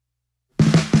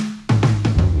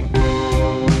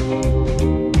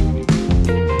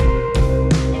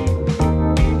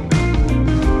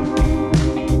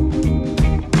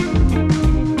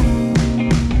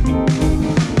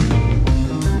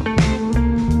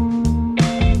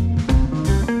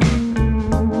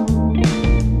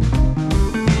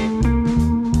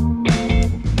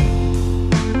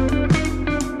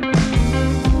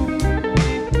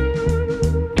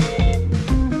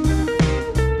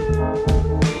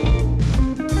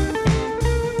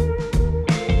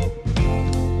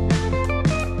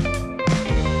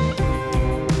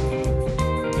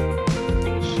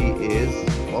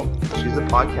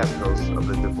podcast host of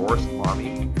The Divorced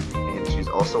Mommy, and she's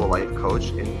also a life coach,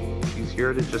 and she's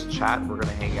here to just chat. We're going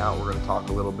to hang out. We're going to talk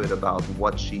a little bit about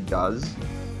what she does,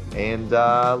 and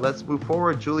let's move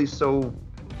forward. Julie, so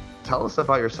tell us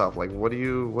about yourself. Like, what do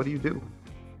you do?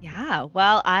 Yeah,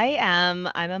 well, I'm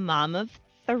a mom of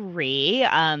three.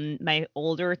 My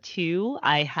older two,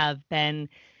 I have been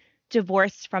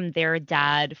divorced from their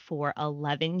dad for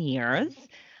 11 years.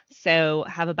 So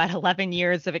have about 11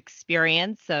 years of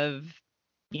experience of,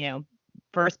 you know,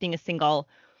 first being a single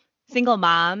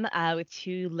mom with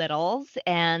two littles,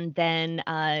 and then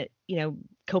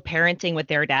co-parenting with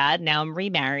their dad. Now I'm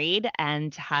remarried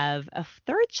and have a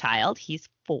third child. He's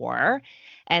 4,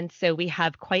 and so we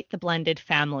have quite the blended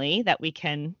family that we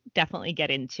can definitely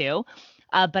get into.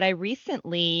 But I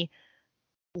recently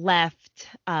left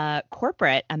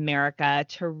corporate America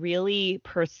to really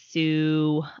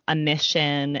pursue a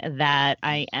mission that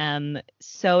I am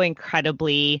so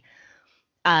incredibly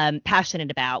passionate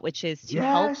about, which is to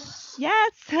help. Yes.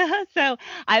 Yes. So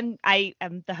I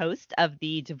am the host of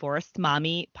the Divorced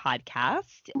Mommy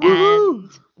podcast, Woohoo! and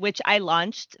which I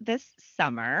launched this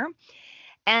summer.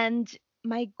 And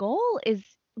my goal is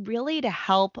really to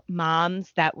help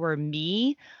moms that were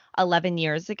me 11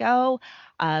 years ago,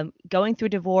 going through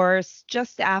divorce,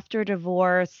 just after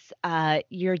divorce.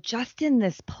 You're just in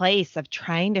this place of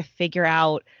trying to figure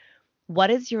out, what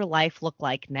does your life look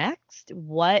like next?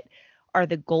 What are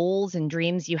the goals and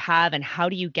dreams you have, and how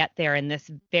do you get there in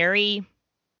this very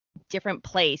different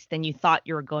place than you thought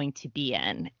you were going to be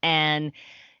in? And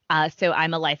so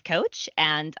I'm a life coach,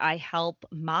 and I help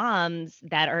moms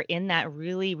that are in that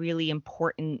really, really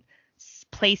important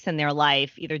place in their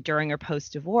life, either during or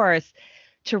post divorce,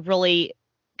 to really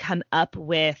come up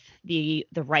with the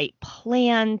right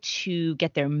plan to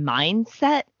get their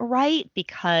mindset right,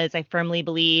 because I firmly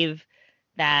believe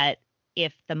that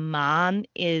if the mom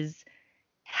is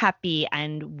happy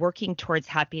and working towards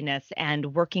happiness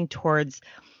and working towards,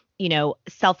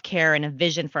 self-care and a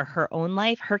vision for her own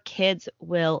life, her kids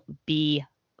will be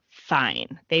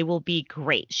fine. They will be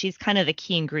great. She's kind of the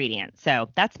key ingredient. So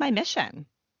that's my mission.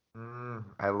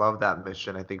 I love that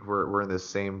mission. I think we're in the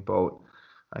same boat.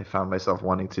 I found myself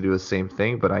wanting to do the same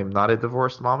thing, but I'm not a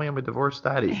divorced mommy. I'm a divorced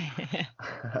daddy.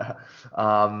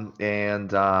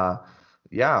 And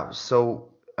yeah, so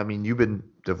I mean, you've been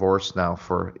divorced now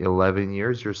for 11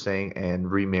 years, you're saying, and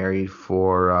remarried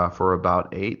for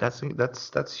about 8.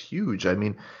 That's huge. I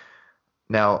mean,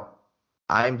 now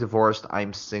I'm divorced,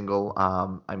 I'm single.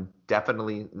 I'm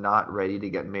definitely not ready to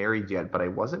get married yet, but I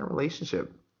was in a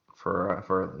relationship for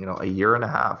a year and a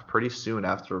half, pretty soon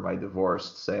after my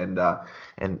divorce. And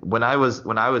when I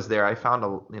was there, I found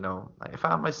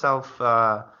myself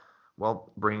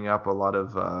bringing up a lot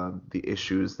of the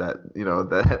issues that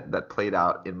that played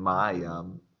out in my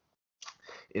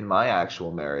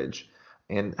actual marriage.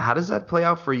 And how does that play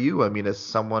out for you? I mean, as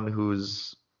someone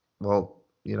who's,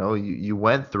 you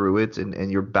went through it,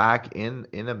 and you're back in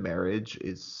a marriage.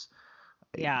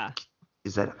 Yeah.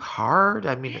 Is that hard?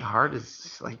 I mean, hard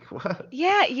is like what?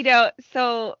 Yeah,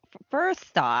 so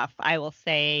first off, I will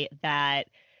say that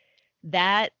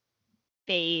that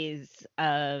phase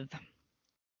of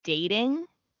dating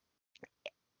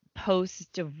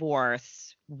post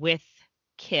divorce with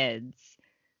kids,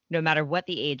 no matter what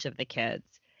the age of the kids,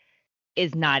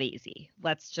 is not easy.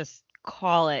 Let's just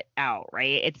call it out,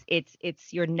 right?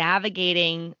 It's you're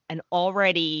navigating an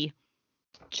already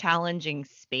challenging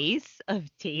space of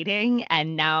dating,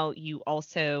 and now you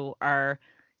also are,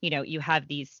 you have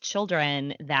these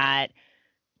children that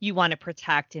you want to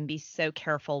protect and be so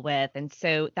careful with. And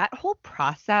so that whole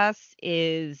process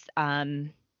is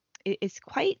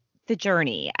quite the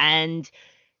journey. And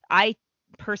I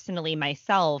personally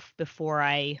myself, before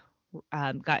I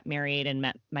got married and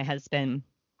met my husband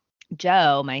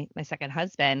Joe, my second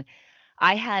husband,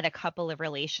 I had a couple of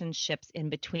relationships in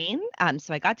between.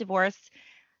 So I got divorced.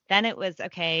 Then it was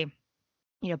okay,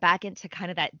 back into kind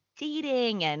of that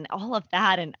dating and all of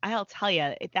that. And I'll tell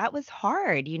you, that was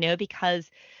hard,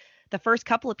 because the first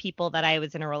couple of people that I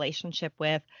was in a relationship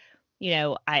with,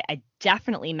 I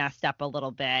definitely messed up a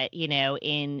little bit,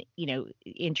 in,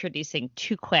 introducing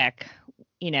too quick,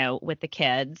 with the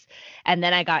kids. And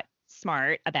then I got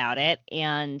smart about it.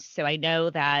 And so I know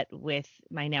that with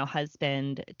my now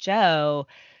husband, Joe,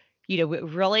 we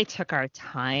really took our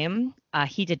time.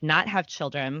 He did not have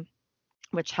children,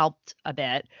 which helped a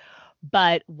bit.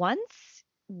 But once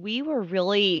we were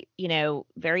really,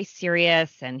 very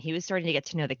serious and he was starting to get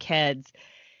to know the kids,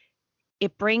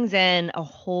 it brings in a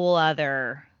whole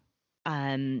other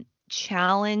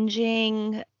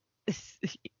challenging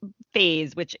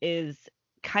phase, which is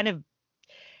kind of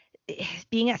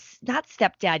being not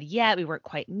stepdad yet, we weren't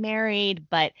quite married,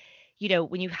 but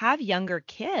when you have younger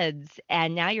kids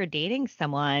and now you're dating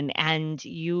someone and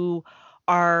you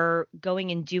are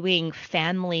going and doing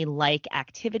family like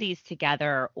activities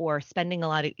together or spending a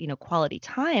lot of, quality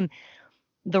time,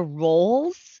 the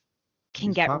roles can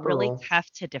These get papa really roll. tough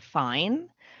to define.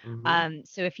 Hmm.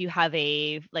 So if you have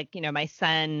my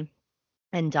son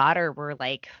and daughter were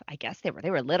like, I guess they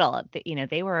were little,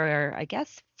 they were, I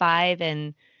guess, 5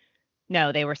 and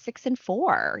no, they were 6 and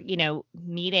 4,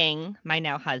 meeting my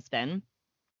now husband.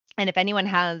 And if anyone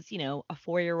has, a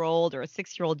 4-year-old or a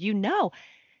 6-year-old,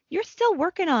 you're still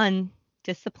working on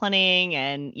disciplining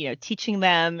and, teaching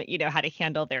them, how to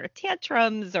handle their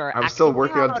tantrums or I'm still acting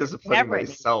working on out or disciplining whatever it may be,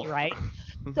 myself. right?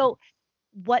 So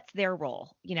what's their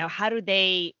role? How do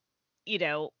they, you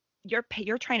know,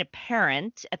 you're trying to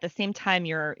parent at the same time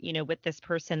you're, with this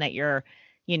person that you're,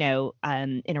 in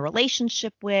a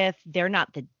relationship with. They're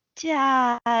not the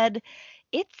dad.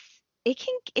 It's it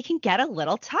can get a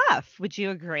little tough. Would you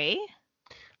agree?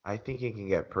 I think it can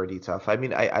get pretty tough. I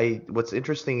mean, what's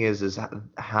interesting is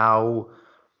how,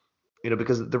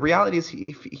 because the reality is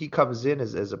if he comes in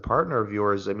as a partner of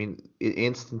yours, I mean,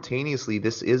 instantaneously,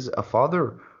 this is a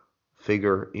father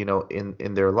figure,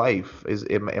 in their life.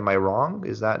 Am I wrong?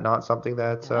 Is that not something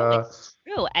that No, it's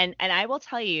true. And I will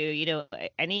tell you,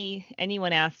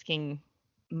 anyone asking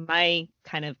my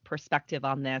kind of perspective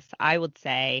on this, I would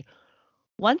say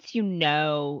once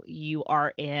you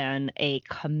are in a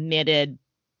committed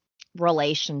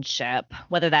relationship,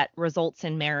 whether that results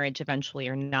in marriage eventually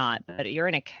or not, but you're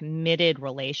in a committed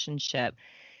relationship,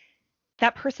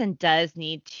 that person does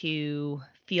need to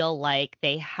feel like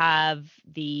they have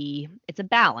it's a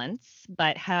balance,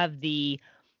 but have the,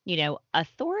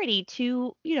 authority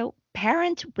to,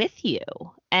 parent with you.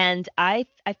 And I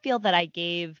feel that I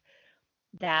gave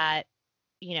that,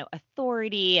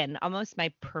 authority and almost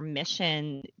my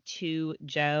permission to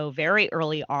Joe very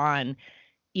early on.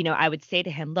 I would say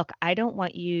to him, "Look, I don't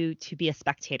want you to be a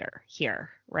spectator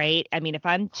here, right? I mean, if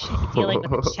I'm dealing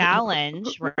with a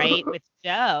challenge, right, with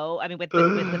Joe, I mean, with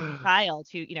the child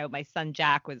who, my son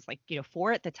Jack was like,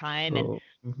 4 at the time, and Oh,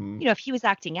 mhm. if he was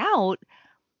acting out,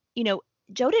 you know,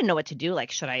 Joe didn't know what to do.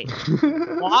 Like, should I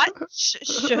watch?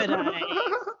 Should I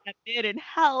step in and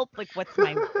help? Like, what's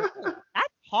my role?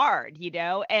 That's hard,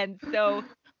 And so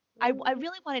I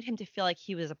really wanted him to feel like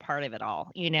he was a part of it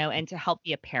all, and to help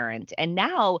be a parent. And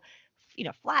now,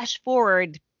 flash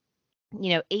forward,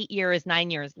 8 years, 9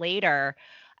 years later,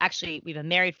 actually, we've been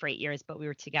married for 8 years, but we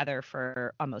were together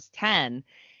for almost 10.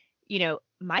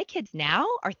 My kids now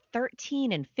are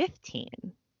 13 and 15.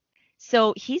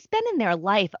 So he's been in their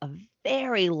life a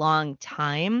very long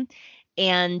time.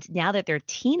 And now that they're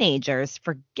teenagers,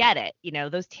 forget it.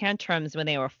 Those tantrums when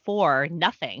they were 4,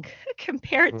 nothing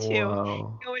compared to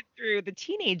Wow. going through the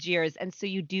teenage years. And so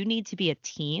you do need to be a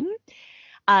team.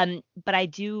 But I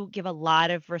do give a lot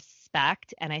of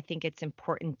respect, and I think it's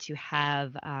important to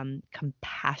have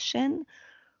compassion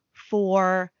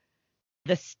for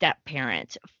the step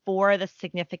parent, for the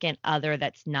significant other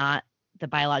that's not the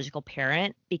biological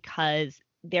parent, because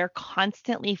they're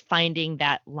constantly finding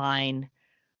that line.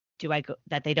 Do I go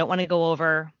that they don't want to go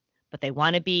over, but they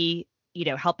want to be,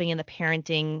 helping in the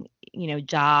parenting,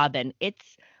 job. And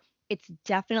it's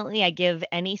definitely, I give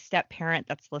any step parent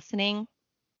that's listening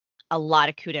a lot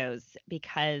of kudos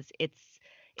because it's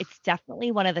definitely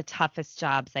one of the toughest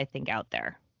jobs I think out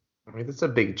there. I mean, that's a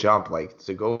big jump, like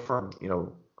to go from,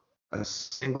 a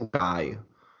single guy,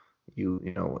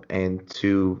 and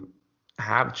to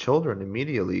have children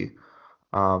immediately.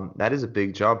 That is a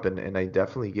big jump, and I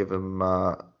definitely give him,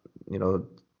 you know,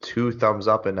 two thumbs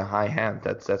up and a high hand.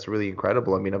 That's really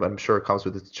incredible. I mean, I'm sure it comes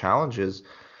with its challenges.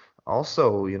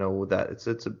 Also,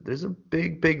 that there's a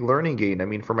big learning gain. I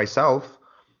mean, for myself,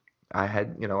 I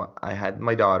had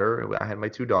my daughter, I had my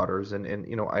two daughters, and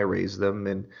I raised them,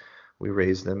 and we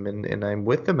raised them, and I'm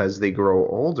with them as they grow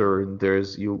older, and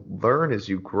you learn as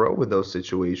you grow in those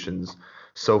situations.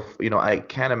 So, I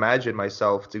can't imagine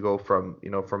myself to go from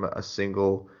a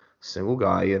single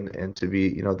guy and to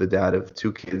be, the dad of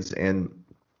two kids, and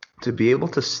to be able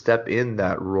to step in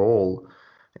that role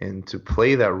and to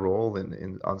play that role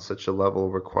in on such a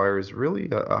level requires really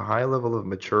a high level of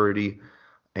maturity,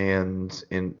 and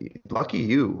lucky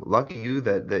you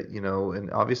that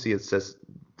and obviously it says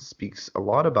speaks a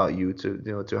lot about you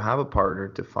to to have a partner,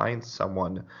 to find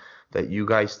someone that you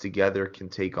guys together can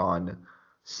take on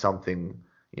something,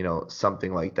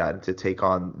 something like that, and to take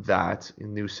on that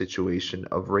new situation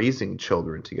of raising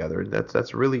children together.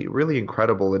 That's really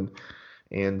incredible. And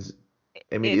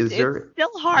I mean, It's is it's there,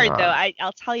 still hard though. yeah.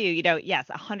 I'll tell you, yes,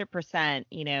 100%,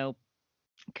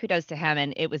 kudos to him.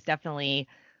 And it was definitely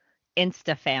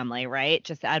Insta family, right?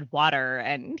 Just add water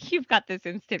and you've got this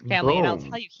instant family. And I'll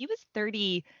tell Boom. you, he was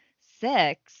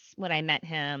 36 when I met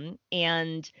him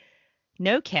and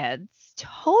no kids,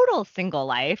 total single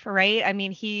life, right? I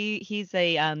mean, he's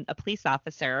a police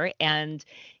officer and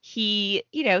he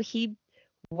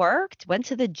worked, went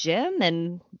to the gym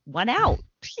and went out,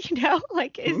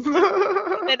 like it's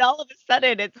just and then all of a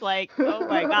sudden it's like, oh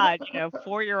my God,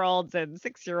 4-year-olds and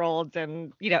 6-year-olds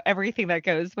and everything that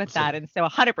goes with that. So, And so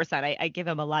 100% I give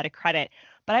him a lot of credit.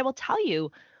 But I will tell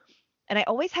you, and I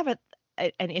always have an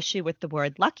issue with the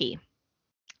word lucky.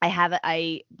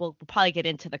 I will we'll probably get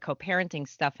into the co-parenting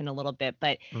stuff in a little bit,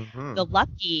 but the mhm.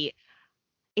 lucky,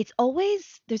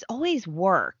 there's always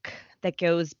work that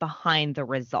goes behind the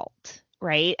result,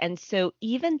 right? And so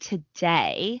even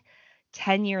today,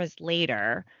 10 years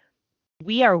later,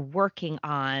 we are working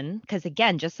on, because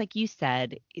again, just like you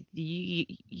said,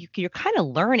 you're kind of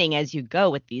learning as you go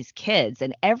with these kids,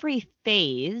 and every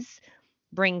phase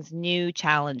brings new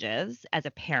challenges as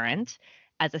a parent,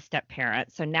 as a step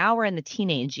parent. So now we're in the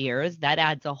teenage years. That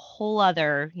adds a whole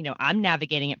other, I'm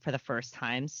navigating it for the first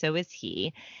time. So is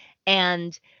he.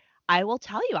 And I will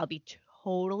tell you, I'll be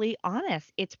totally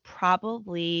honest. It's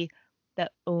probably the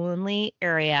only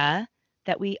area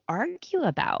that we argue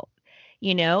about,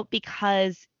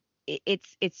 because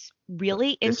it's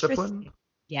really Discipline? interesting.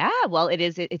 Yeah, well, it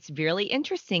is. It's really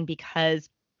interesting because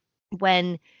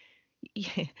when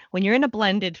when you're in a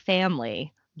blended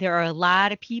family, there are a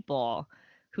lot of people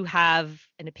who have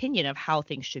an opinion of how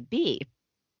things should be.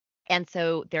 And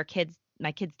so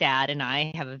my kid's dad and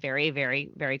I have a very, very,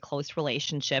 very close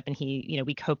relationship. And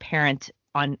we co-parent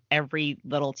on every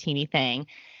little teeny thing.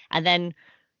 And then,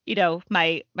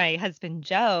 my husband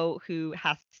Joe, who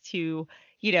has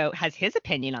his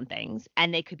opinion on things,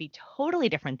 and they could be totally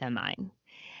different than mine.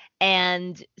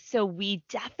 And so we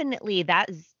definitely, that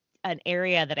is an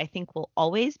area that I think we'll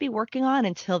always be working on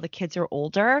until the kids are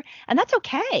older. And that's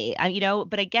okay.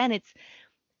 But again, it's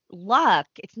luck.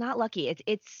 It's not lucky.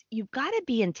 It's you've got to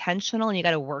be intentional and you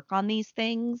got to work on these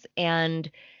things. And,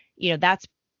 that's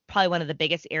probably one of the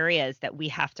biggest areas that we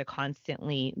have to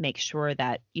constantly make sure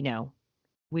that,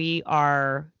 we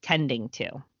are tending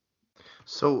to.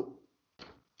 So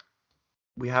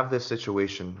we have this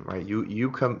situation, right?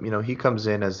 You come, he comes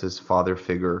in as this father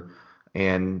figure,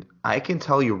 and I can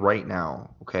tell you right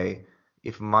now, okay,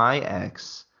 if my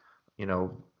ex, you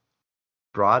know,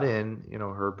 brought in,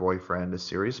 her boyfriend, a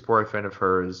serious boyfriend of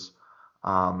hers,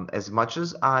 as much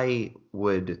as I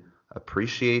would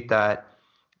appreciate that,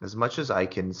 as much as I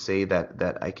can say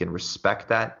that I can respect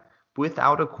that,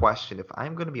 without a question, if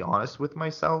I'm going to be honest with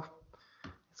myself,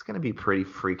 it's going to be pretty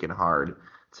freaking hard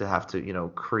to have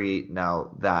to, create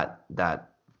now that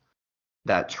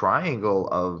triangle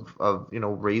of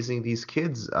raising these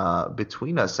kids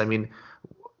between us. I mean,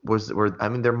 I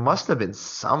mean there must have been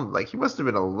some, like, he must have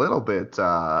been a little bit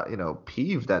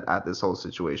peeved at this whole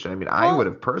situation. I mean, I would Well,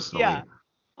 have yeah. personally.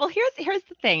 Well, here's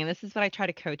the thing, and this is what I try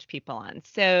to coach people on.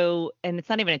 So, and it's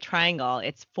not even a triangle,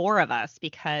 it's four of us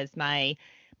because my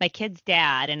kid's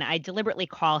dad, and I deliberately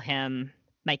call him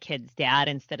my kid's dad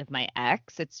instead of my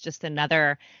ex. It's just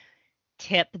another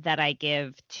tip that I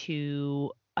give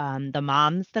to the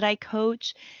moms that I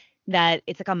coach, that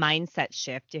it's like a mindset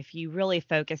shift. If you really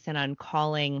focus in on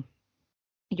calling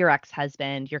your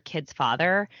ex-husband your kid's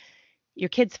father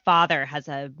has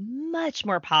a much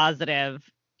more positive,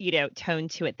 tone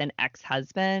to it than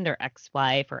ex-husband or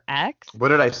ex-wife or ex. What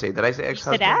did I say? Did I say You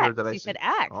said ex-husband or ex. did I You say? said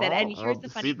ex. And Oh, here's well, the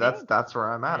see, funny that's thing. that's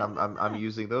where I'm at. Yeah. I'm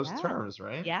using those Yeah. terms,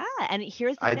 right? Yeah. And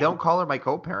here's the I thing. don't call her my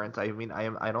co-parent. I mean,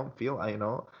 I don't feel,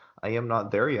 I am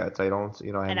not there yet. I don't, I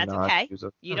And am that's not okay. use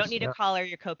those You don't terms. need to Yeah. call her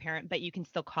your co-parent, but you can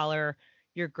still call her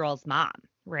your girl's mom,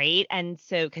 right? And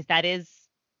so, because that is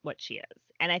what she is.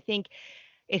 And I think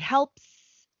it helps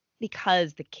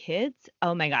because the kids,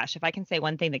 oh my gosh, if I can say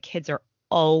one thing, the kids are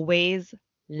always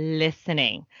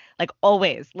listening, like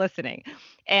always listening.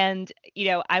 And,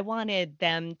 I wanted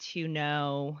them to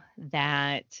know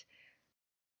that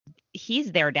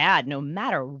he's their dad no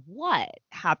matter what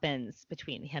happens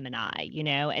between him and I.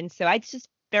 And so I just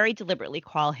very deliberately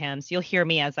call him. So you'll hear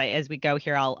me as we go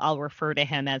here, I'll refer to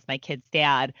him as my kid's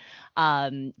dad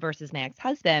versus my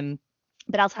ex-husband.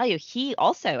 But I'll tell you, he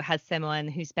also has someone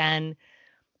who's been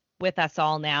with us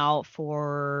all now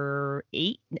for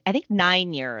I think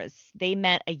 9 years. They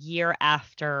met a year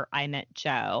after I met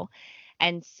Joe.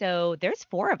 And so there's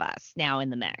four of us now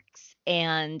in the mix.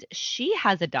 And she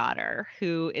has a daughter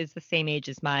who is the same age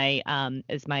as my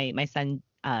son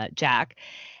Jack.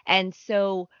 And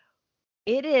so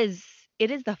it is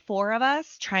the four of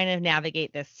us trying to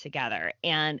navigate this together.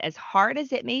 And as hard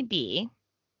as it may be,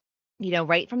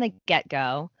 right from the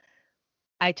get-go,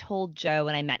 I told Joe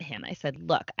when I met him, I said,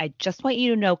 "Look, I just want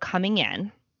you to know coming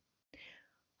in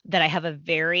that I have a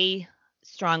very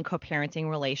strong co-parenting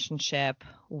relationship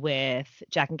with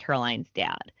Jack and Caroline's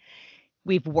dad.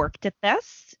 We've worked at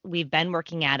this, we've been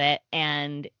working at it,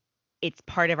 and it's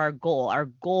part of our goal. Our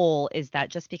goal is that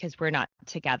just because we're not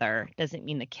together doesn't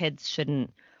mean the kids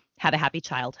shouldn't have a happy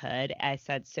childhood." I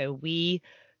said, so we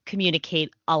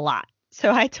communicate a lot.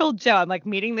 So I told Joe, I'm like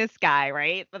meeting this guy,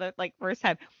 right? For the like first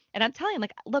time. And I'm telling him,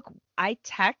 like, look, I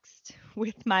text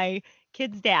with my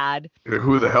kid's dad.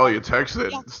 Who the hell you Yeah,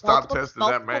 texted? Stop testing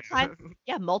that man. multiple times.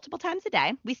 Yeah, multiple times a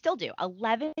day. We still do.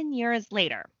 11 years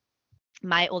later,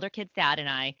 my older kid's dad and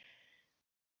I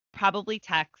probably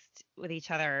text with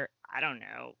each other, I don't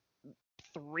know,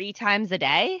 3 times a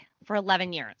day for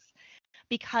 11 years.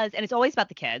 Because, and it's always about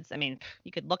the kids. I mean,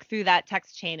 you could look through that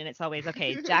text chain and it's always,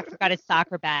 okay, Jack forgot his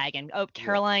soccer bag, and oh, Yeah.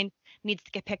 Caroline needs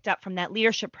to get picked up from that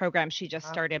leadership program she just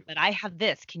started, but I have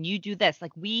this. Can you do this?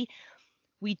 Like we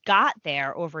got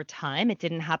there over time. It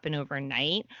didn't happen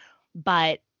overnight,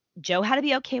 but Joe had to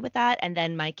be okay with that. And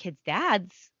then my kid's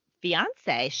dad's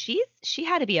fiance, she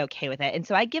had to be okay with it. And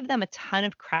so I give them a ton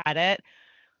of credit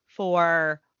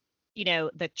for,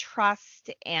 the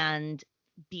trust and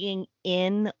being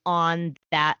in on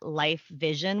that life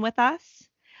vision with us.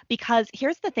 Because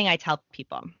here's the thing I tell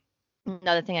people,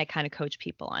 another thing I kind of coach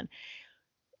people on.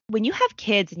 When you have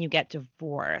kids and you get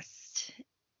divorced,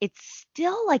 it's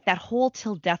still like that whole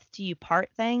till death do you part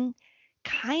thing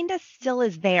kind of still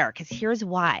is there. Because here's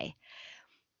why: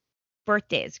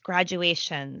 birthdays,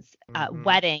 graduations, Mm-hmm.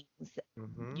 weddings,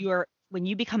 Mm-hmm. when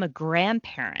you become a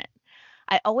grandparent.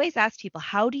 I always ask people,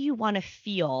 how do you want to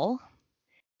feel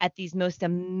at these most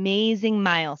amazing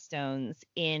milestones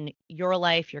in your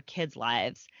life, your kids'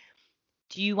 lives?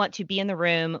 Do you want to be in the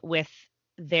room with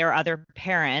their other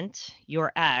parent,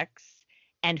 your ex,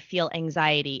 and feel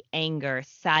anxiety, anger,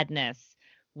 sadness,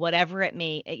 whatever it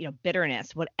may,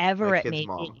 bitterness, My whatever it kid's may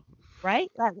mom. be, right?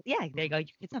 Yeah, there you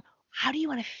go. How do you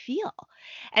want to feel?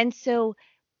 And so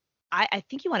I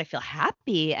think you want to feel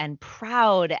happy and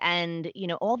proud and,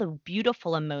 all the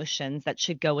beautiful emotions that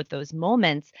should go with those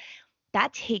moments.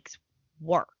 That takes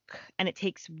work, and it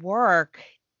takes work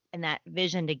and that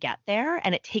vision to get there.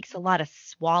 And it takes a lot of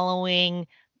swallowing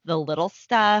the little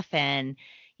stuff. And,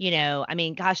 I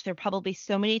mean, gosh, there are probably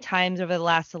so many times over the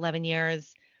last 11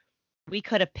 years we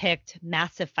could have picked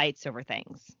massive fights over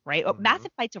things, right? Or Mm-hmm.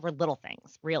 massive fights over little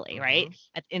things, really, Mm-hmm. right?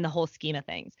 In the whole scheme of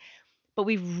things. But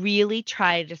we really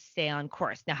try to stay on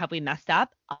course. Now, have we messed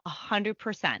up?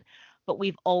 100%. But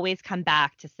we've always come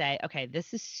back to say, okay,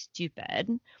 this is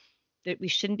stupid. That we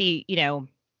shouldn't be,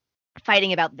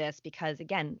 fighting about this, because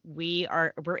again,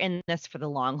 we're in this for the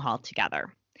long haul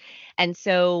together. And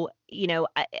so,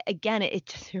 again, it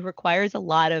just requires a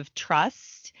lot of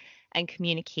trust and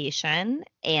communication,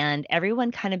 and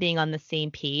everyone kind of being on the same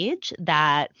page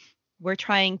that we're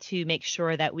trying to make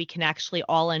sure that we can actually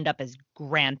all end up as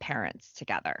grandparents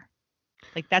together.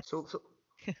 Like that's So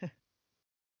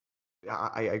yeah,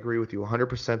 I agree with you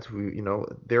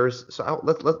 100%. There's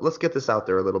let's get this out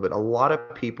there a little bit. A lot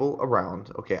of people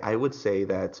around, okay, I would say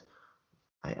that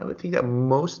I would think that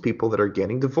most people that are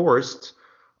getting divorced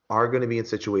are going to be in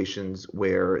situations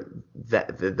where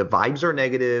the vibes are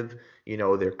negative.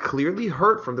 They're clearly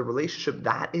hurt from the relationship.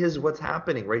 That is what's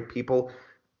happening, right? People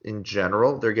in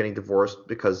general, they're getting divorced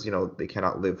because they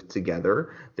cannot live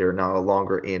together. They're no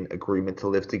longer in agreement to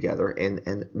live together,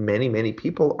 and many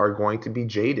people are going to be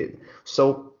jaded.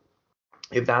 So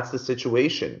if that's the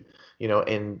situation,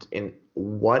 and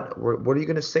what are you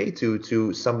going to say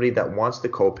to somebody that wants to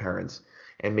co-parent,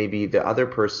 and maybe the other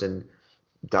person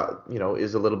that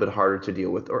is a little bit harder to deal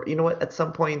with, or what, at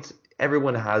some point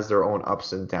everyone has their own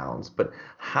ups and downs, but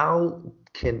how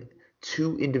can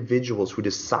two individuals who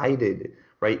decided,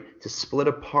 right, to split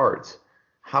apart,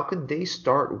 how can they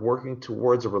start working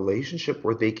towards a relationship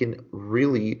where they can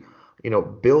really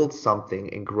build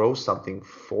something and grow something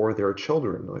for their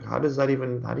children? Like, how do you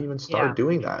even Yeah. start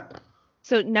doing that?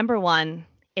 So number one,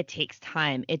 it takes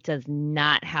time. It does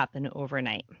not happen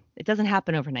overnight. It doesn't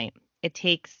happen overnight. It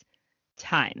takes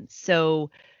time. So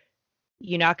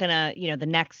you're not gonna, the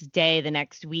next day, the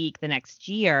next week, the next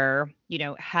year,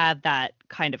 have that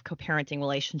kind of co-parenting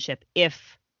relationship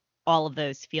if all of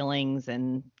those feelings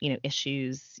and,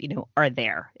 issues, are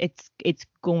there. It's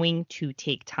going to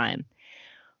take time.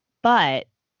 But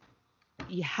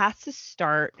you have to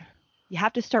start you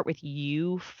have to start with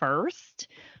you first,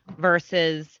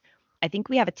 versus I think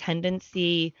we have a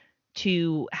tendency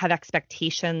to have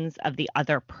expectations of the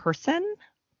other person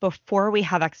before we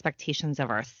have expectations of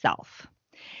ourselves.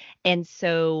 And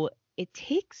so it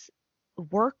takes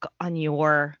work on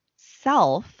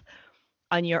yourself,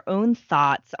 on your own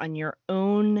thoughts, on your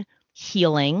own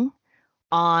healing,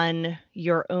 on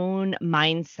your own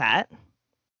mindset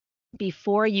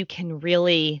before you can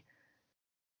really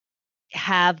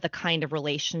have the kind of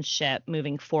relationship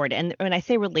moving forward. And when I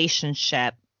say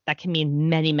relationship, that can mean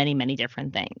many, many, many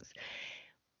different things.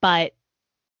 But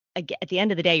at the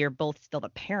end of the day, you're both still the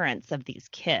parents of these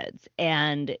kids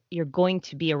and you're going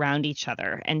to be around each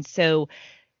other. And so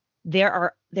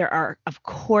there are of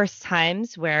course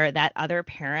times where that other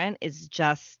parent is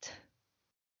just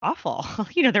awful.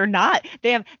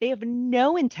 They have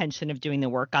no intention of doing the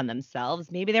work on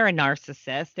themselves. Maybe they're a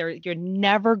narcissist. You're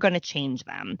never going to change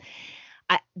them.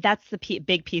 That's the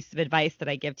big piece of advice that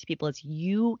I give to people is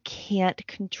you can't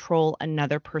control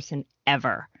another person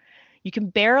ever. You can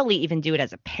barely even do it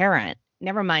as a parent,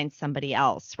 never mind somebody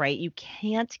else, right? You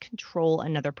can't control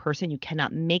another person. You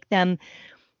cannot make them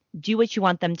do what you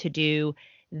want them to do.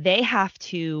 They have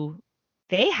to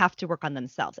they have to work on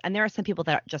themselves. And there are some people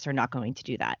that just are not going to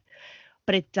do that.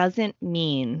 But it doesn't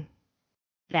mean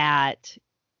that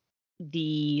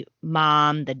the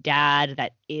mom, the dad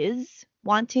that is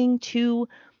wanting to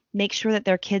make sure that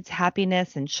their kids'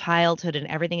 happiness and childhood and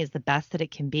everything is the best that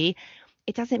it can be,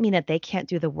 it doesn't mean that they can't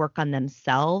do the work on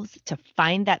themselves to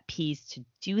find that peace, to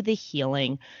do the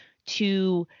healing,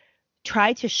 to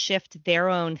try to shift their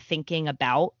own thinking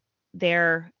about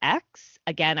their ex.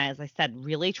 Again, as I said,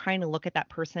 really trying to look at that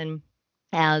person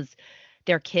as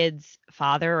their kid's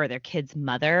father or their kid's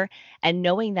mother, and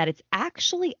knowing that it's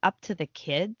actually up to the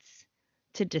kids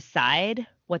to decide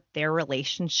what their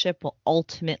relationship will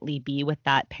ultimately be with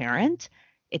that parent.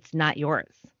 It's not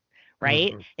yours,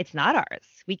 right? Hmm. It's not ours.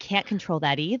 We can't control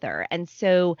that either. And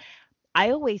so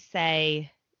I always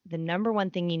say the number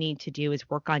one thing you need to do is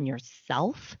work on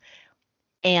yourself,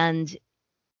 and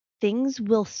things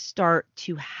will start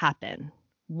to happen.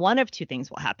 One of two things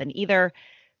will happen. Either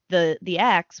the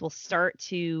ex will start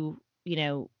to,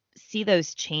 see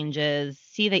those changes,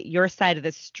 see that your side of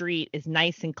the street is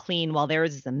nice and clean while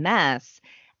theirs is a mess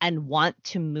and want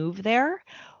to move there,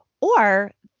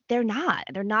 or they're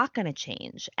not going to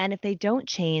change. And if they don't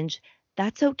change,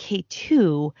 that's okay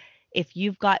too if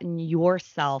you've gotten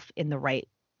yourself in the right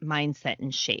mindset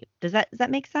and shape. Does that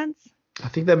make sense? I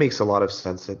think that makes a lot of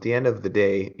sense. At the end of the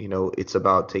day, it's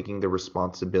about taking the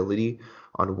responsibility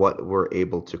on what we're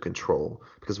able to control.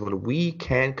 Because when we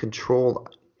can control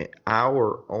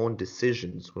our own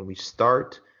decisions, when we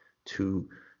start to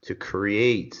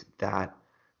create that,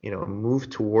 move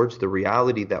towards the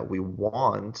reality that we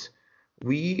want,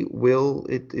 we will,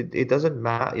 it doesn't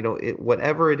matter,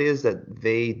 whatever it is that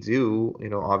they do,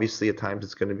 obviously at times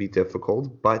it's going to be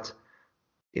difficult, but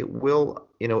it will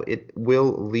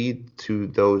lead to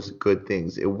those good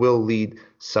things. It will lead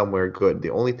somewhere good. The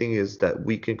only thing is that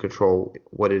we can control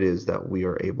what it is that we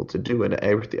are able to do. And I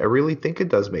really think it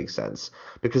does make sense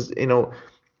because,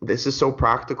 this is so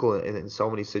practical in so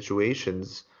many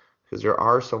situations because there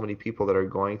are so many people that are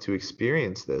going to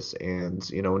experience this. And,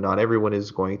 not everyone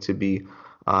is going to be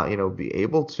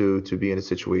able to be in a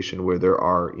situation where there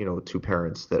are, two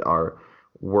parents that are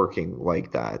working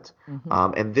like that.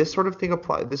 Hmm. And this sort of thing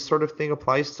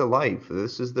applies to life.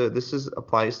 This is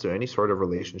applies to any sort of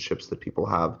relationships that people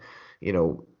have,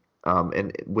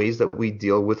 and ways that we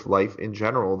deal with life in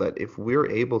general. That if we're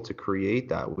able to create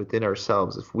that within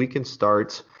ourselves, if we can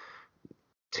start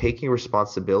taking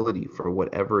responsibility for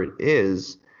whatever it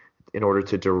is in order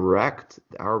to direct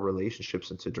our relationships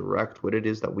and to direct what it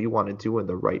is that we want to do in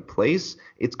the right place,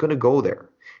 it's going to go there.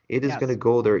 It is going to Yes.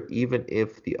 go there even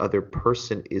if the other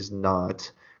person is not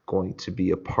going to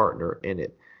be a partner in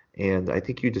it. And I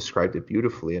think you described it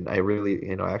beautifully. And I really,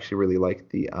 I actually really like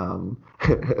the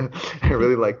I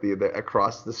really like the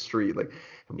across the street. Like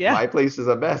Yeah. my place is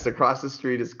a mess. Across the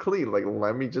street is clean. Like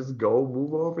let me just go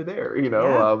move over there,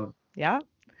 Yeah. Yeah.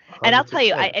 And I'll tell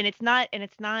you, I 100%. and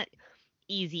it's not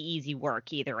easy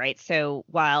work either, right? So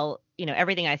while,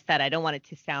 everything I said, I don't want it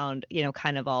to sound,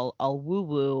 kind of all woo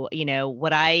woo,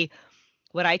 what I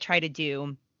try to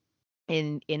do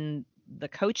in the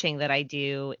coaching that I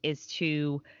do is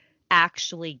to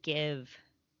actually give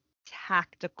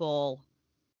tactical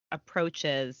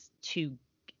approaches to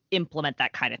implement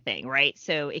that kind of thing, right?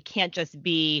 So it can't just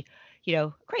be,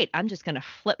 great, I'm just going to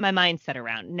flip my mindset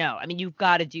around. No, I mean, you've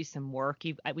got to do some work.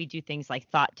 We do things like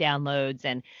thought downloads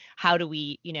and how do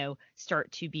we,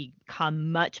 start to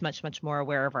become much, much, much more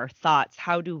aware of our thoughts?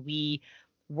 How do we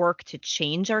work to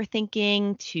change our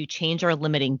thinking, to change our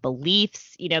limiting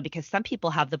beliefs, because some people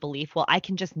have the belief, well, I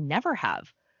can just never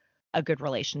have a good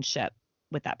relationship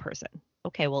with that person.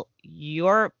 Okay, well,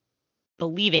 you're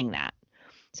believing that.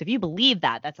 So if you believe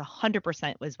that, that's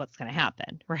 100% was what's going to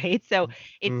happen, right? So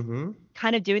it's Mm-hmm.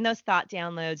 kind of doing those thought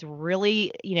downloads,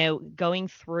 really, going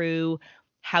through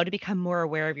how to become more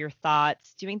aware of your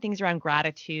thoughts, doing things around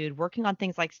gratitude, working on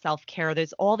things like self-care.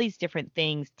 There's all these different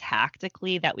things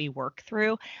tactically that we work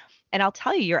through. And I'll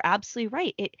tell you, you're absolutely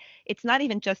right. It's not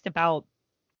even just about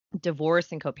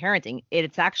divorce and co-parenting.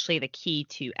 It's actually the key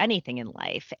to anything in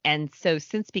life. And so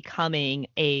since becoming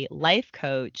a life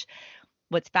coach,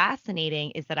 what's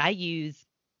fascinating is that I use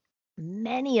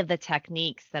many of the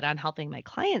techniques that I'm helping my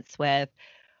clients with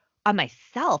on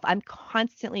myself. I'm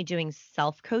constantly doing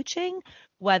self coaching,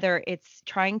 whether it's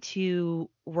trying to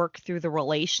work through the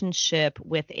relationship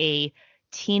with a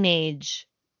teenage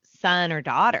son or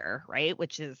daughter, right?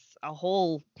 Which is a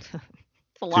whole,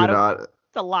 it's a Do lot of, not.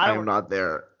 it's a lot I of am work. not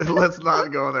there. Let's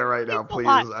not go there right now, It's a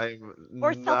lot. please. I'm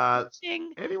Or self not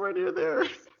coaching. anywhere near there.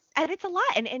 And it's a lot.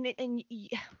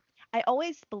 I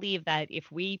always believe that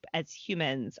if we as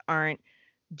humans aren't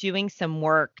doing some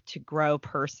work to grow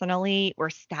personally, we're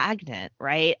stagnant,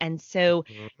 right? And so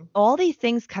Mhm. all these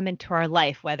things come into our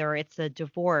life, whether it's a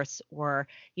divorce or,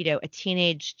 a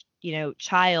teenage,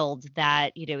 child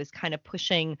that, is kind of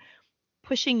pushing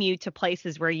you to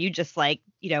places where you just like,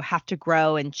 have to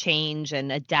grow and change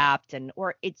and adapt, and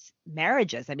or it's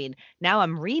marriages. I mean, now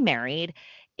I'm remarried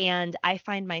and I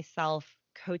find myself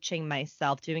coaching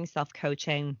myself, doing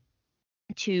self-coaching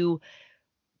to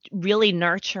really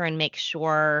nurture and make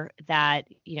sure that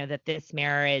that this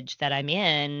marriage that I'm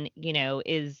in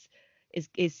is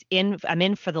in I'm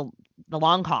in for the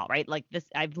long haul, right? Like this,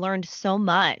 I've learned so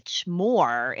much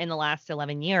more in the last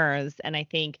 11 years, and I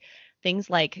think things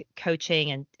like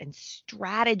coaching and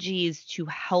strategies to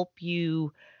help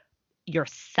you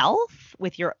yourself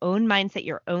with your own mindset,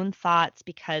 your own thoughts,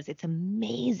 because it's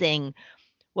amazing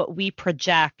what we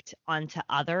project onto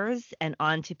others and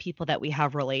onto people that we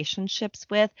have relationships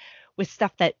with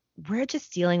stuff that we're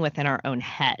just dealing with in our own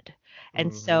head.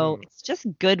 And so Mhm. it's just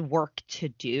good work to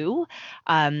do,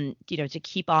 to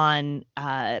keep on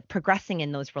progressing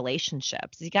in those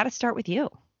relationships. You got to start with you.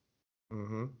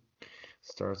 Mhm.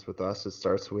 Starts with us. It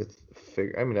starts with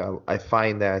figure. I mean, I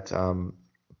find that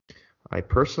I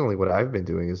personally, what I've been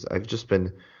doing is I've just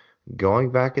been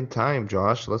going back in time.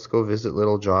 Josh, let's go visit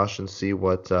little Josh and see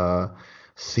what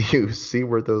see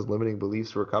where those limiting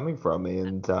beliefs were coming from,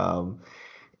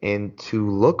 and to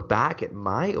look back at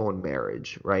my own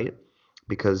marriage, right?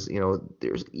 Because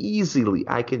there's easily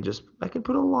I can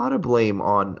put a lot of blame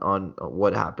on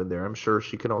what happened there. I'm sure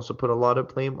she can also put a lot of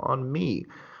blame on me.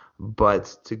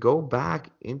 But to go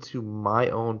back into my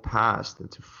own past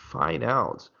and to find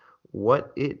out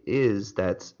what it is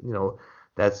that's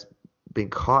been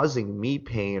causing me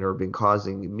pain or been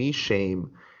causing me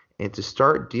shame, and to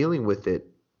start dealing with it.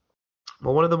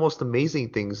 Well, one of the most amazing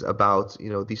things about,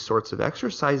 these sorts of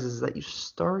exercises is that you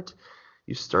start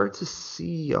to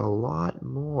see a lot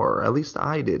more. At least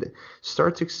I did.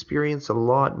 Start to experience a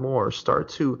lot more. Start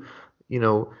to, you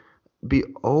know, be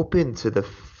open to the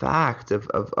fact of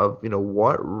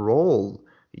what role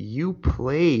you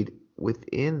played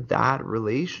within that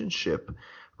relationship,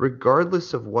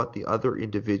 regardless of what the other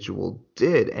individual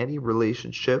did. Any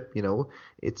relationship,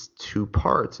 it's two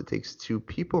parts. It takes two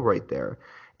people right there.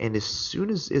 And as soon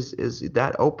as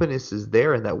that openness is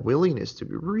there and that willingness to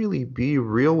really be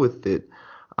real with it,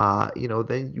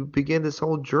 then you begin this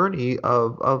whole journey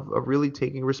of really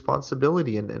taking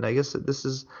responsibility. And I guess that this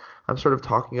is, I'm sort of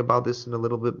talking about this in a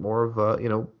little bit more of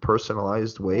a,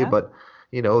 personalized way, Yeah. but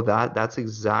that's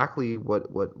exactly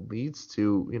what leads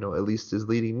to, at least is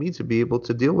leading me to be able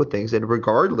to deal with things. And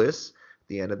regardless, at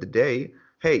the end of the day,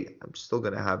 hey, I'm still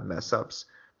gonna have mess ups,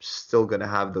 still gonna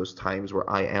have those times where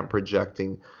I am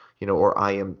projecting, or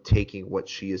I am taking what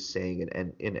she is saying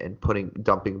and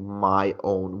dumping my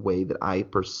own way that I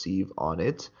perceive on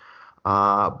it.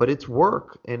 But it's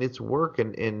work, and it's work,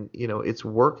 and it's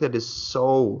work that is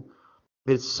so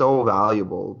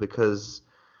valuable because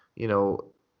you know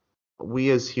we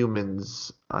as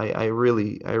humans, I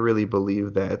really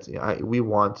believe that we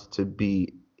want to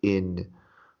be in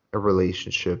a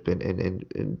relationship,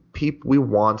 and people, we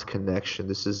want connection.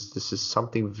 This is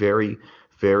something very,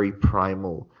 very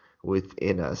primal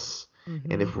within us.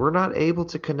 And Hmm. if we're not able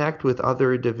to connect with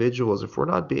other individuals, if we're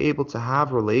not be able to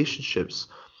have relationships,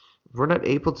 if we're not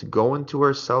able to go into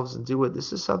ourselves and do it,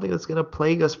 this is something that's going to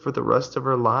plague us for the rest of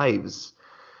our lives.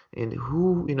 And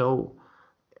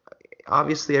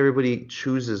obviously everybody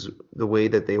chooses the way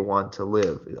that they want to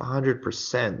live,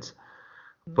 100%.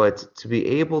 But to be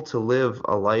able to live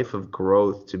a life of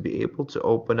growth, to be able to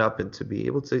open up and to be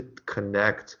able to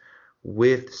connect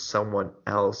with someone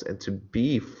else and to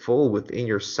be full within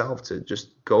yourself to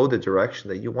just go the direction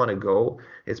that you want to go,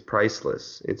 it's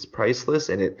priceless. It's priceless,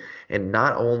 and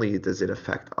not only does it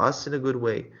affect us in a good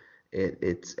way,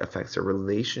 it affects our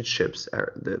relationships,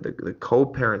 the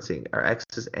co-parenting, our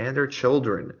exes and our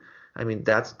children. I mean,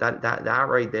 that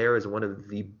right there is one of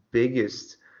the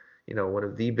biggest, one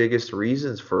of the biggest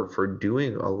reasons for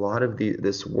doing a lot of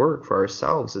this work for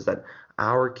ourselves is that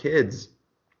our kids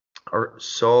are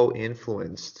so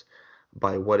influenced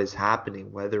by what is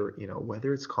happening, whether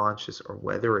it's conscious or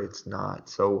whether it's not.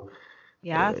 So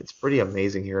Yes. it's pretty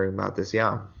amazing hearing about this.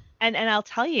 Yeah. And I'll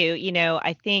tell you,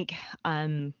 I think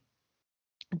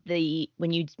the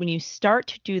when you start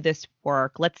to do this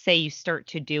work, let's say you start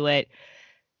to do it,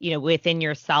 within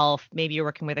yourself, maybe you're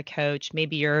working with a coach,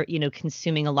 maybe you're,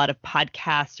 consuming a lot of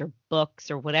podcasts or books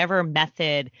or whatever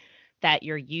method that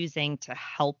you're using to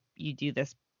help you do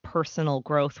this personal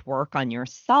growth work on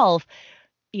yourself,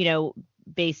 you know,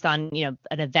 based on,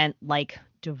 an event like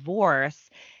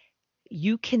divorce,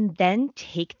 you can then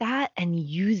take that and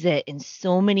use it in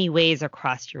so many ways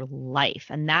across your life.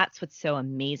 And that's what's so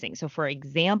amazing. So for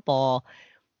example,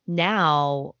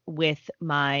 now with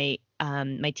my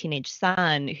teenage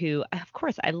son, who of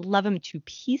course I love him to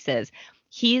pieces,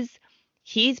 he's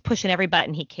he's pushing every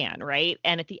button he can, right?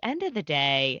 And at the end of the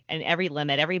day, and every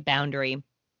limit, every boundary,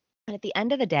 and at the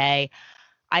end of the day,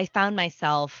 I found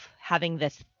myself having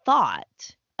this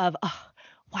thought of, oh,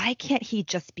 why can't he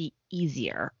just be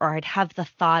easier? Or I'd have the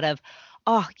thought of,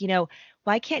 oh,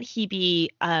 why can't he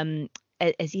be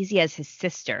as easy as his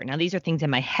sister? Now, these are things in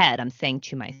my head I'm saying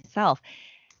to myself.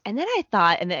 And then I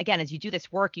thought, and then again, as you do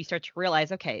this work, you start to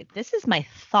realize, okay, this is my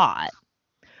thought.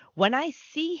 When I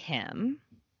see him,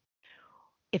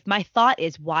 if my thought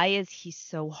is, why is he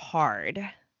so hard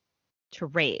to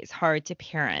raise, hard to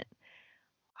parent?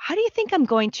 How do you think I'm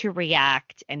going to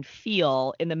react and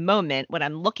feel in the moment when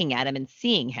I'm looking at him and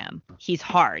seeing him? He's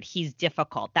hard, he's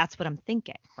difficult. That's what I'm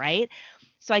thinking, right?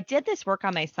 So I did this work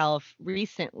on myself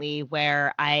recently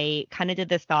where I kind of did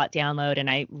this thought download and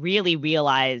I really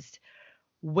realized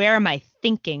where my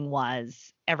thinking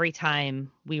was every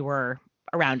time we were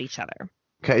around each other.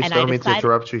 Okay, And so I I don't mean to decided,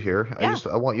 interrupt you here. yeah,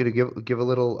 I want you to give a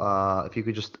little if you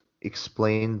could just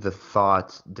explain the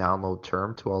thought download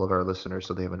term to all of our listeners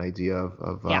so they have an idea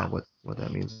of yeah. what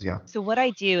that means. Yeah. So what I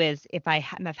do is if I'm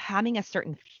having a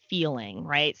certain feeling,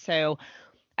 right? So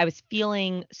I was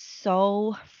feeling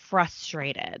so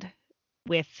frustrated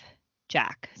with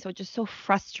Jack. So just so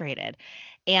frustrated.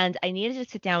 And I needed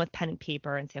to sit down with pen and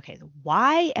paper and say, okay, so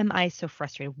why am I so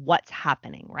frustrated? What's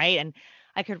happening? Right. And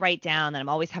I could write down that I'm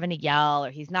always having to yell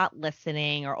or he's not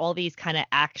listening or all these kind of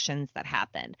actions that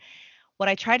happened. What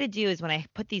I try to do is when I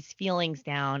put these feelings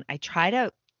down, I try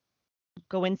to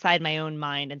go inside my own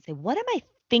mind and say, what am I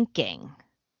thinking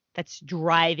that's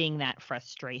driving that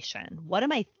frustration? What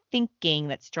am I thinking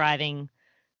that's driving,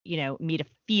 me to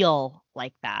feel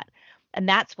like that? And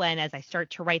that's when, as I start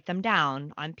to write them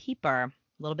down on paper,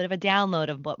 a little bit of a download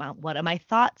of what my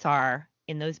thoughts are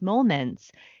in those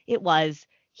moments. It was,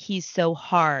 he's so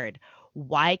hard.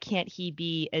 Why can't he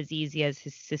be as easy as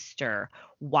his sister?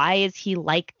 Why is he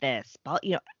like this? But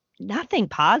nothing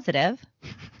positive,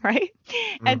 right?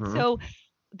 And Mm-hmm. so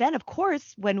then, of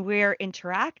course, when we're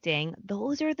interacting,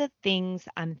 those are the things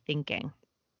I'm thinking.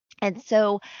 And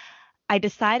so I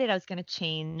decided I was going to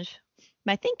change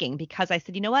my thinking because I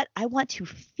said, you know what? I want to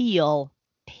feel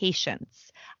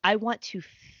patience. I want to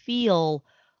feel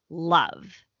love.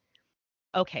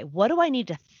 Okay, what do I need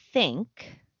to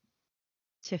think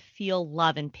to feel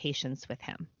love and patience with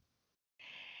him?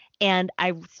 And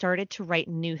I started to write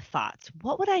new thoughts.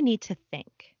 What would I need to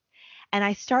think? And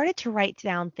I started to write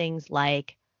down things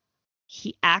like,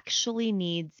 he actually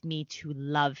needs me to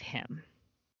love him.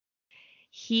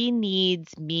 He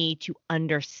needs me to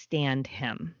understand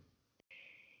him.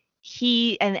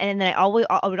 And then I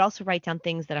would also write down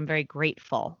things that I'm very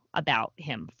grateful about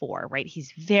him for, right?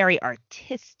 He's very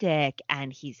artistic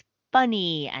and he's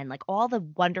funny and like all the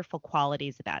wonderful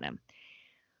qualities about him.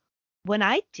 When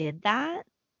I did that,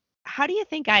 how do you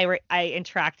think I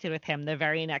interacted with him the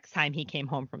very next time he came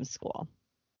home from school?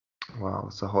 Wow,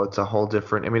 it's a whole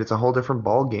different. I mean, it's a whole different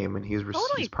ball game, and he's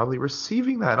Totally. probably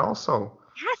receiving that also.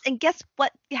 Yes, and guess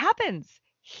what happens?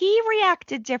 He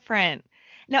reacted different.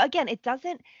 Now again, it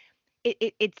doesn't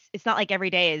it's not like every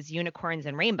day is unicorns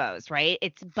and rainbows, right?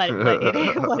 What it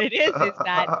is what it is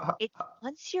that it's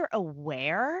once you're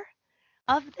aware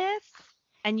of this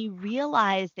and you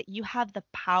realize that you have the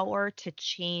power to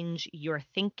change your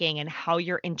thinking and how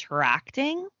you're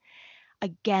interacting,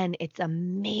 again, it's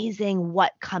amazing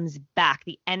what comes back,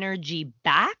 the energy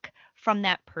back from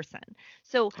that person.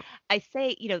 So I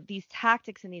say, these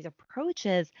tactics and these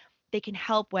approaches, they can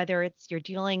help whether it's you're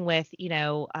dealing with,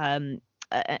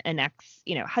 an ex,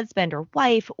 husband or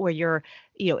wife, or you're,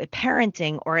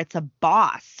 parenting, or it's a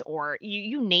boss, or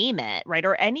you name it, right?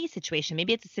 Or any situation.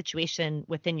 Maybe it's a situation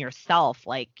within yourself,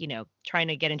 like, trying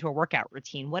to get into a workout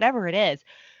routine, whatever it is.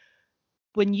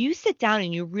 When you sit down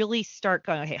and you really start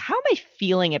going, okay, how am I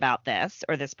feeling about this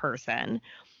or this person?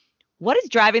 What is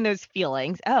driving those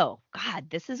feelings? Oh, God,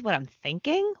 this is what I'm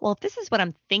thinking. Well, if this is what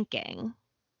I'm thinking,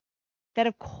 then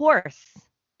of course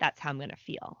that's how I'm going to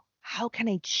feel. How can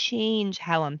I change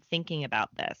how I'm thinking about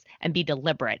this and be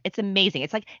deliberate? It's amazing.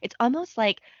 It's almost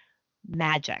like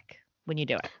magic when you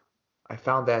do it. I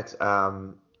found that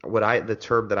the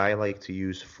term that I like to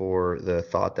use for the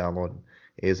thought download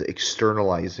is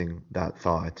externalizing that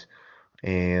thought.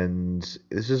 And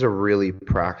this is a really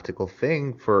practical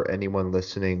thing for anyone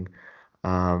listening.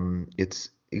 It's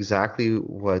exactly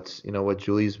what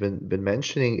Julie's been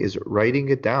mentioning is writing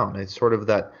it down. It's sort of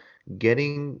that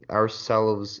getting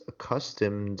ourselves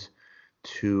accustomed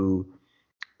to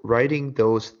writing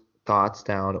those thoughts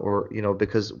down, or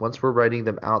because once we're writing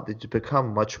them out, they just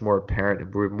become much more apparent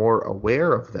and we're more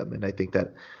aware of them. And I think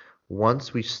that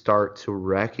once we start to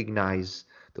recognize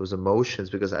those emotions,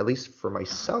 because at least for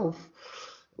myself,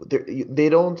 they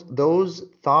don't those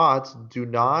thoughts do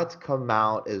not come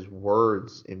out as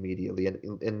words immediately,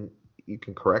 and you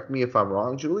can correct me if I'm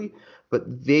wrong, Julie,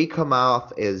 but they come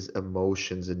off as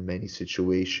emotions in many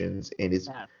situations, and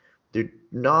Yeah. they're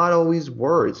not always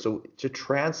words. So to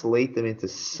translate them into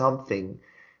something,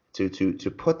 to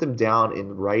put them down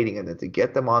in writing, and then to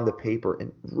get them on the paper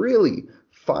and really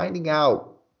finding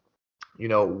out,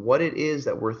 what it is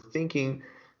that we're thinking,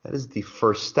 that is the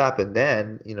first step. And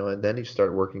then you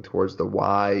start working towards the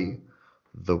why,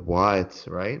 the what,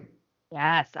 right?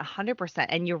 Yes, 100%.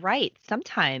 And you're right.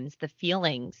 Sometimes the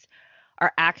feelings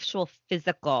are actual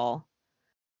physical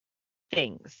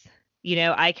things.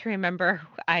 I can remember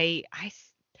I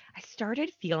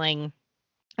started feeling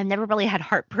I've never really had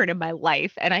heartburn in my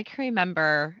life. And I can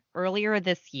remember earlier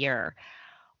this year,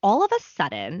 all of a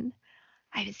sudden,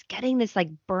 I was getting this like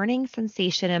burning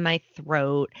sensation in my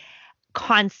throat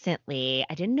constantly.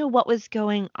 I didn't know what was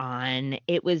going on.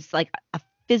 It was like a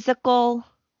physical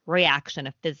reaction,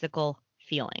 a physical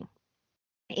feeling.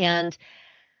 And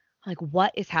like,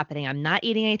 what is happening? I'm not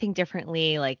eating anything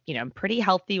differently. Like, I'm pretty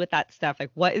healthy with that stuff.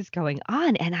 Like, what is going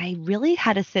on? And I really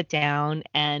had to sit down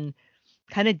and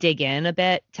kind of dig in a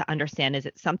bit to understand, is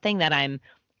it something that I'm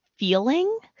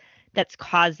feeling that's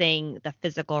causing the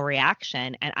physical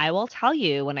reaction? And I will tell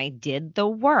you, when I did the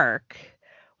work,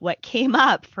 what came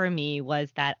up for me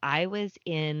was that I was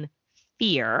in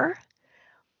fear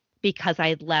because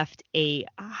I'd left a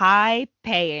high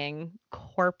paying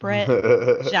corporate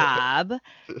job,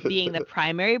 being the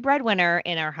primary breadwinner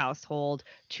in our household,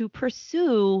 to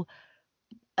pursue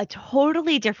a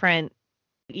totally different,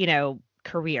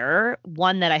 career,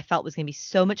 one that I felt was going to be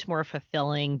so much more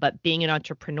fulfilling. But being an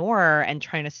entrepreneur and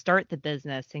trying to start the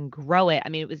business and grow it, I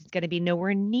mean, it was going to be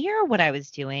nowhere near what I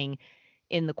was doing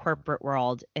in the corporate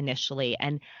world initially.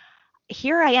 And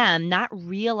here I am, not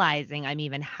realizing I'm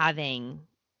even having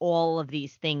all of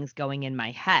these things going in my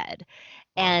head.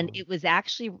 And Wow. it was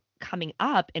actually coming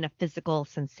up in a physical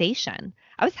sensation.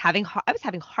 I was having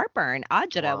heartburn,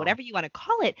 agita, Wow. whatever you want to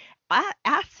call it,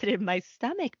 acid in my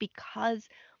stomach because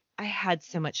I had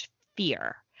so much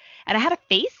fear. And I had to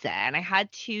face it, and I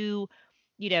had to,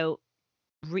 you know,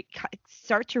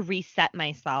 start to reset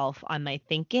myself on my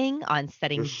thinking, on You're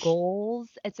setting sh- goals.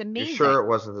 It's you're amazing. sure it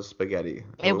wasn't the spaghetti?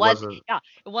 It It was, wasn't. yeah,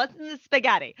 it wasn't the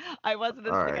spaghetti. I wasn't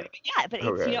the All right. spaghetti. But yeah, but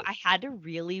it's, Okay. I had to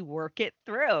really work it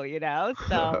through.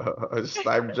 So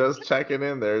I'm just checking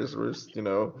in there. We're just,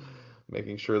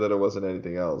 making sure that it wasn't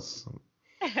anything else.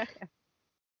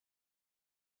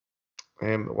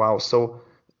 And wow, so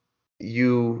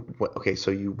okay, so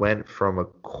you went from a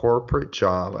corporate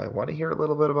job. I want to hear a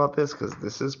little bit about this because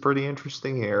this is pretty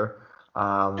interesting here.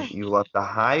 You left a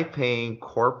high-paying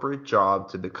corporate job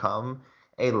to become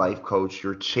a life coach.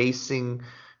 You're chasing,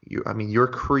 I mean,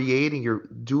 you're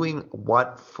doing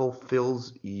what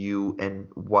fulfills you and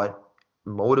what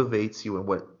motivates you and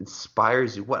what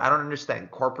inspires you. I don't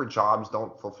understand. Corporate jobs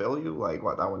don't fulfill you? Like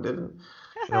what, that one didn't?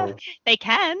 You know, they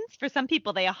can. For some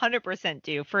people, they 100%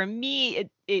 do. For me,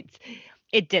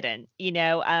 it didn't.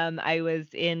 I was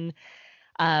in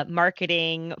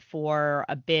marketing for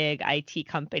a big IT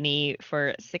company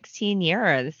for 16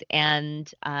 years,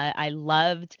 and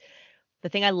the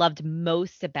thing I loved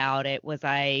most about it was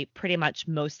I pretty much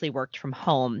mostly worked from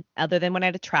home, other than when I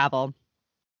had to travel.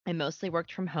 I mostly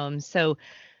worked from home. So,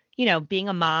 being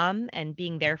a mom and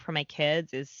being there for my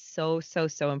kids is so, so,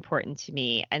 so important to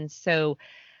me. And so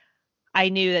I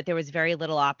knew that there was very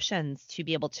little options to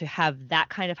be able to have that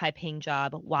kind of high paying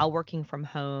job while working from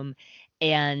home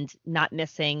and not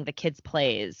missing the kids'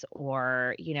 plays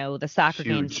or, the soccer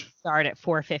games that Huge. start at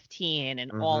 4:15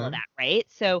 and all of Mm-hmm. that, right?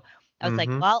 So I was like,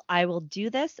 Mm-hmm. well, I will do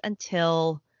this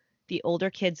until the older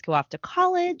kids go off to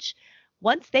college.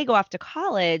 Once they go off to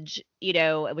college,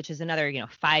 which is another,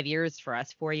 5 years for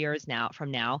us, 4 years now from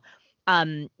now,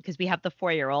 because we have the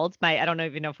 4-year-old. I don't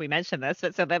even know if we mentioned this,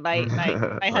 but so that my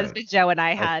Right. husband Joe and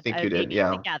I I had think a you did. baby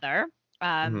Yeah. together.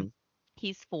 Um, Mm-hmm.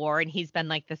 he's 4 and he's been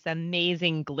like this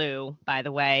amazing glue, by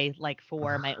the way, like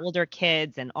for my older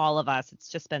kids and all of us. It's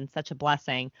just been such a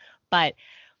blessing. But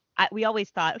we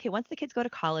always thought, okay, once the kids go to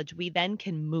college, we then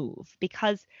can move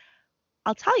because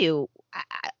I'll tell you,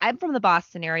 I'm from the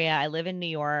Boston area. I live in New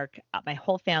York. My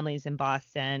whole family's in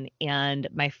Boston. And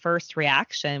my first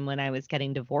reaction when I was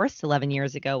getting divorced 11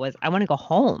 years ago was, I want to go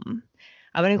home.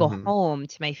 I want to go Mm-hmm. home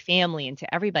to my family and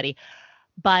to everybody.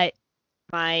 But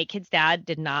my kid's dad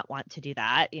did not want to do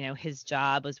that. His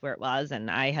job was where it was,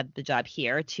 and I had the job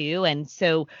here too. And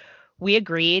so we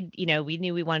agreed, we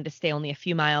knew we wanted to stay only a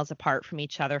few miles apart from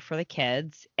each other for the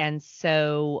kids. And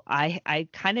so I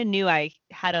kind of knew I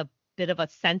had a bit of a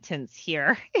sentence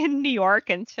here in New York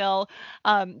until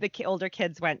the older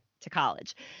kids went to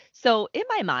college. So in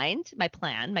my mind, my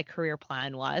career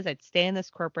plan was I'd stay in this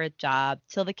corporate job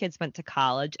till the kids went to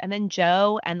college. And then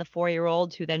Joe and the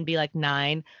 4-year-old, who then be like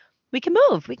 9, we can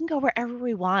move. We can go wherever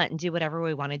we want and do whatever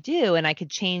we want to do. And I could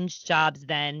change jobs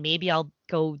then. Maybe I'll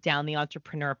go down the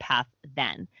entrepreneur path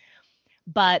then.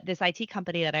 But this IT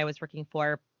company that I was working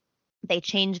for, they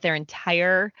changed their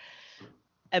entire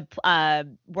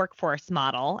workforce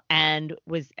model and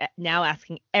was now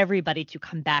asking everybody to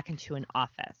come back into an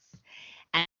office.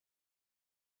 And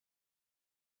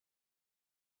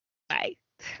I,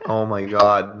 Oh my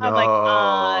God, I'm like,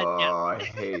 no. no. I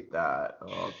hate that.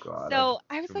 Oh God, So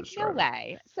I was too like, much no driving.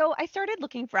 way. So I started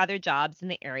looking for other jobs in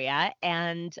the area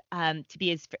and to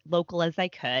be as local as I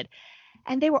could.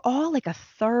 And they were all like a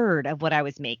third of what I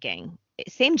was making.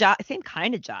 Same job, same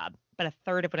kind of job, but a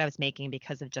third of what I was making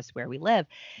because of just where we live.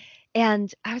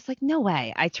 And I was like, no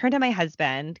way. I turned to my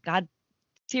husband, God,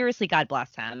 seriously, God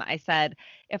bless him. I said,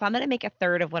 if I'm going to make a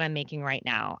third of what I'm making right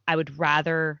now, I would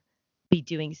rather be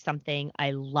doing something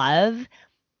I love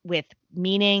with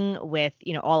meaning, with,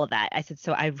 all of that. I said,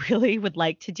 so I really would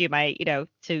like to do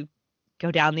to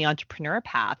go down the entrepreneur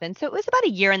path. And so it was about a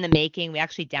year in the making. We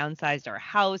actually downsized our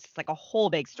house. It's like a whole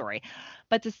big story.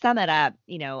 But to sum it up,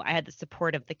 I had the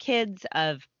support of the kids,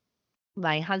 of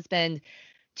my husband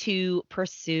to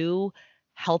pursue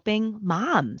helping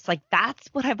moms. Like that's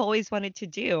what I've always wanted to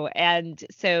do. And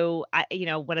so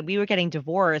when we were getting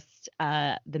divorced,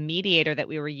 the mediator that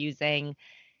we were using,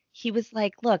 he was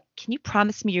like, "Look, can you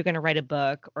promise me you're going to write a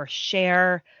book or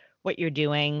share what you're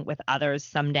doing with others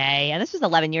someday?" And this was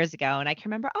 11 years ago. And I can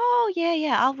remember, oh, yeah,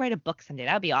 yeah, I'll write a book someday.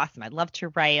 That would be awesome. I'd love to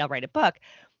write. I'll write a book.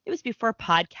 It was before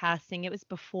podcasting, it was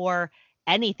before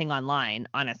anything online,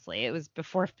 honestly. It was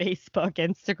before Facebook,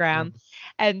 Instagram. Mm.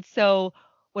 And so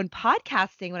when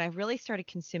I really started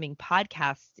consuming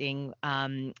podcasting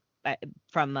uh,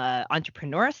 from an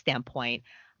entrepreneur standpoint,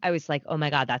 I was like, oh my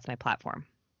God, that's my platform.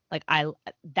 Like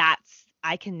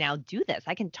I can now do this.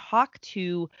 I can talk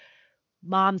to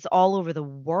moms all over the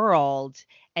world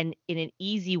and in an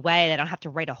easy way. I don't have to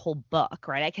write a whole book,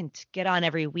 right? I can get on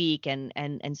every week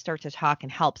and start to talk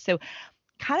and help. So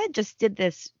kind of just did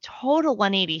this total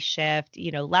 180 shift,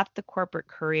 left the corporate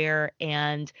career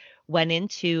and went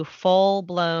into full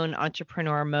blown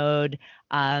entrepreneur mode,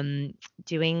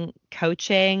 doing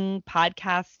coaching,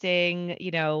 podcasting,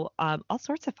 all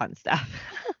sorts of fun stuff.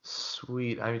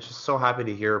 Sweet. I'm just so happy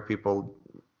to hear people,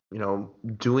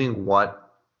 doing what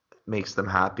makes them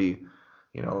happy.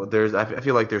 I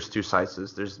feel like there's two sides to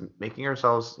this. There's making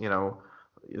ourselves,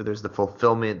 there's the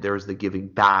fulfillment, there's the giving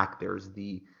back, there's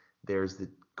the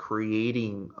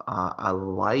creating a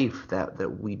life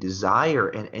that we desire,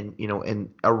 and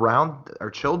around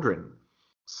our children,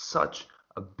 such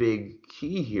a big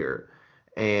key here.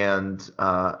 And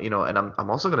I'm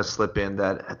also going to slip in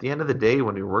that at the end of the day,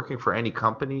 when you're working for any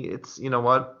company, it's,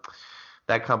 what,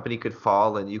 that company could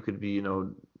fall and you could be,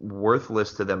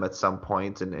 worthless to them at some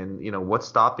point. And what's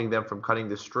stopping them from cutting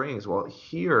the strings? Well,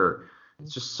 here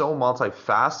it's just so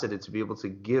multifaceted to be able to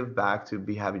give back, to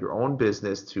be having your own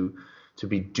business, to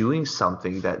be doing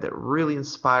something that really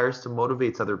inspires, to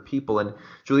motivates other people. And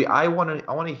Julie, I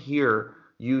want to hear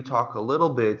you talk a little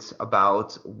bit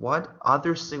about what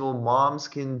other single moms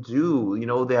can do.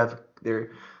 They have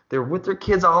they're with their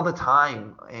kids all the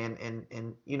time, and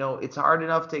it's hard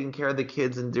enough taking care of the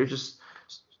kids, and they're just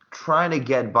trying to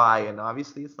get by. And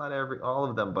obviously, it's not every all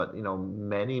of them, but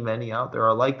many out there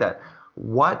are like that.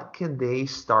 What can they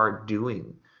start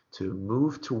doing to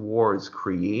move towards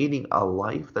creating a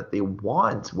life that they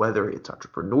want, whether it's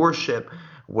entrepreneurship,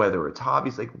 whether it's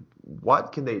hobbies? Like,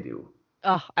 what can they do?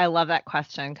 Oh, I love that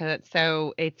question because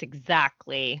it's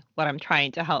exactly what I'm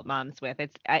trying to help moms with.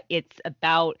 It's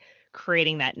about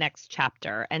creating that next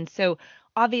chapter. And so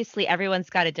obviously everyone's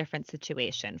got a different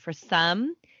situation. For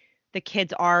some, the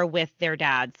kids are with their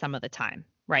dad some of the time,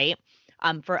 right?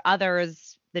 For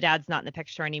others, the dad's not in the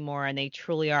picture anymore and they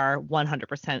truly are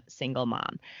 100% single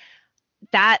mom.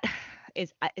 That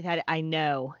that I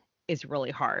know is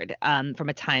really hard from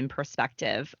a time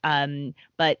perspective.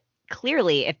 But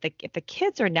clearly, if the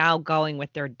kids are now going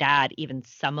with their dad even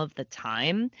some of the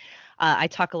time, I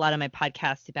talk a lot on my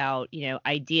podcast about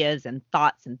ideas and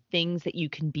thoughts and things that you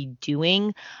can be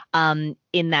doing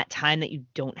in that time that you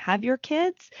don't have your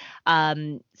kids.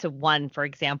 So one, for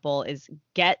example, is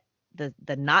get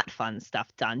the not fun stuff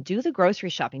done. Do the grocery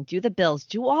shopping, do the bills,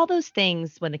 do all those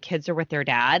things when the kids are with their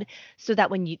dad, so that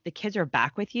when the kids are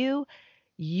back with you,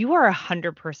 you are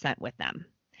 100% with them.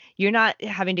 You're not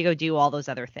having to go do all those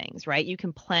other things, right? You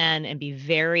can plan and be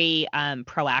very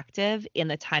proactive in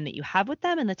the time that you have with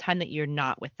them and the time that you're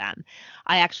not with them.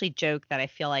 I actually joke that I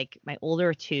feel like my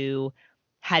older two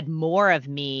had more of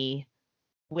me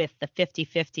with the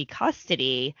 50-50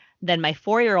 custody than my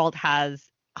 4-year-old has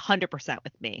 100%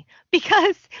 with me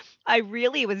because I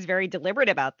really was very deliberate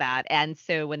about that. And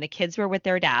so when the kids were with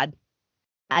their dad,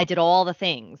 I did all the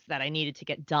things that I needed to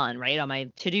get done, right, on my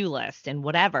to-do list and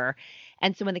whatever.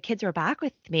 And so when the kids were back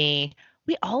with me,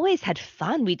 we always had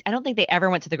fun. I don't think they ever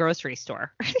went to the grocery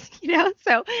store,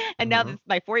 So, and now Hmm. this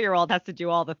my 4-year-old has to do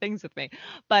all the things with me.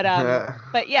 But yeah,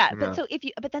 Yeah.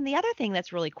 but then the other thing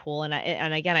that's really cool,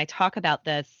 and again, I talk about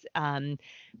this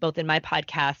both in my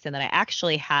podcast and then I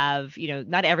actually have,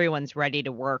 not everyone's ready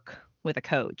to work with a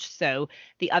coach. So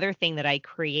the other thing that I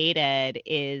created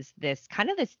is this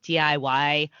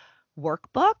DIY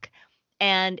workbook.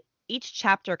 And each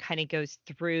chapter kind of goes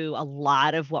through a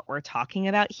lot of what we're talking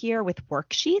about here with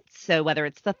worksheets. So whether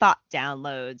it's the thought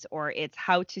downloads or it's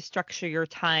how to structure your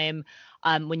time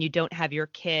when you don't have your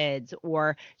kids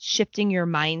or shifting your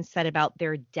mindset about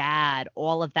their dad,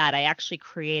 all of that, I actually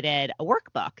created a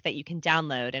workbook that you can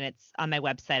download and it's on my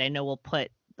website. I know we'll put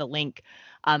the link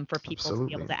for people to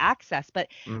be able Absolutely. to access. But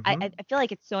I, Hmm. I feel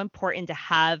like it's so important to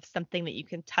have something that you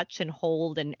can touch and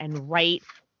hold and write,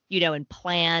 and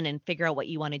plan and figure out what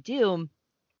you want to do.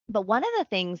 But one of the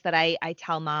things that I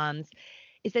tell moms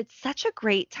is it's such a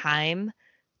great time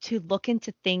to look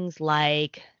into things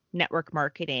like network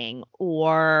marketing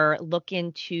or look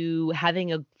into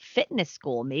having a fitness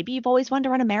goal. Maybe you've always wanted to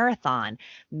run a marathon.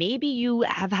 Maybe you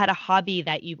have had a hobby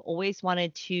that you've always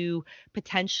wanted to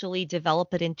potentially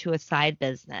develop it into a side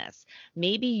business.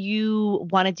 Maybe you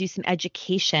want to do some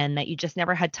education that you just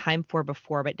never had time for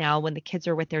before, but now when the kids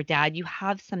are with their dad, you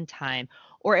have some time.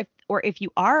 Or if you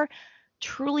are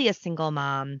truly a single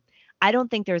mom, I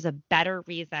don't think there's a better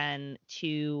reason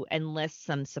to enlist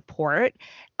some support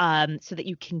so that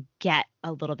you can get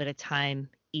a little bit of time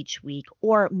each week.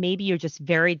 Or maybe you're just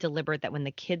very deliberate that when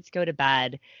the kids go to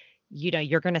bed,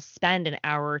 you're going to spend an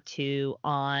hour or two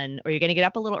or you're going to get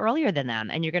up a little earlier than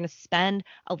them and you're going to spend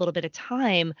a little bit of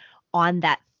time on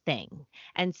that thing.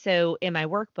 And so in my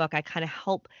workbook, I kind of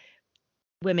help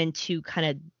women to kind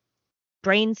of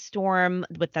brainstorm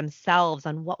with themselves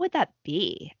on what would that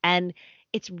be. And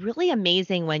it's really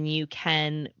amazing when you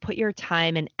can put your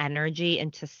time and energy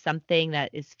into something that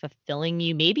is fulfilling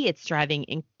you. Maybe it's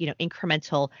driving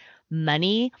incremental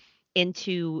money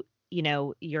into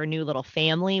your new little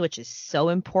family, which is so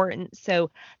important.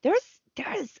 So there's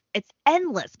it's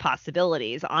endless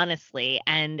possibilities, honestly.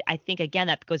 And I think again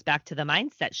that goes back to the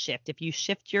mindset shift. If you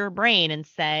shift your brain and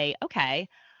say, okay,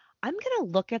 I'm going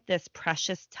to look at this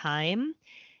precious time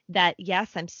that,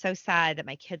 yes, I'm so sad that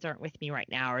my kids aren't with me right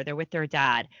now or they're with their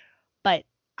dad, but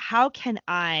how can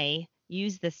I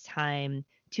use this time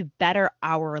to better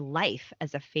our life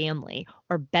as a family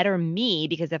or better me?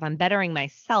 Because if I'm bettering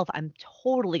myself, I'm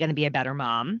totally going to be a better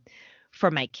mom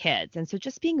for my kids. And so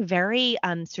just being very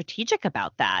strategic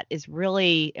about that is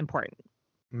really important.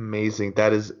 Amazing.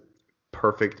 That is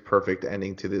perfect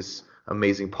ending to this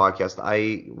amazing podcast.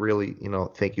 I really,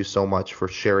 thank you so much for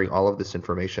sharing all of this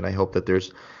information. I hope that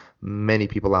there's many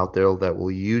people out there that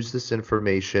will use this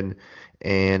information.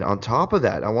 And on top of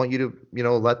that, I want you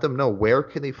to, let them know where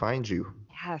can they find you.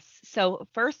 Yes. So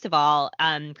first of all,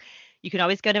 you can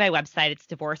always go to my website. It's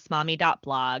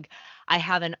divorcemommy.blog. I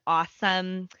have an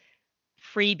awesome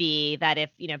freebie that if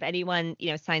anyone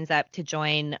signs up to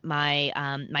join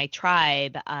my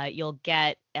tribe, you'll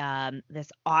get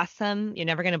this awesome. You're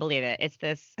never gonna believe it. It's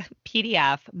this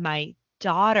PDF. My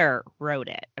daughter wrote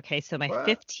it. Okay, so my What?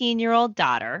 15-year-old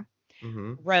daughter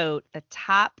Mm-hmm. wrote the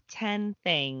top 10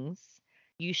 things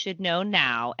you should know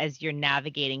now as you're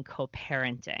navigating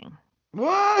co-parenting. So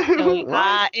What?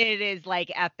 What? it is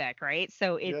like epic, right?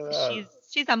 So it's Yeah.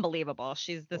 she's unbelievable.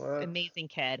 She's this What? amazing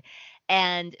kid,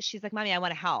 and she's like, "Mommy, I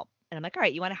want to help." And I'm like, "All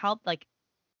right, you want to help?" Like,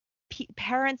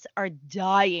 parents are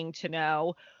dying to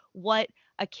know what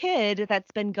a kid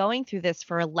that's been going through this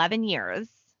for 11 years.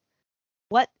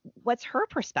 What what's her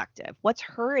perspective? What's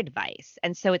her advice?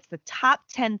 And so it's the top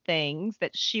 10 things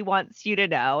that she wants you to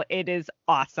know. It is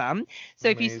awesome. So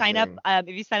Amazing. if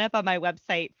you sign up on my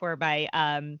website for my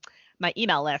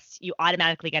email list, you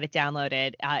automatically get it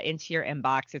downloaded into your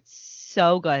inbox. It's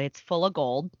so good. It's full of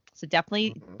gold. So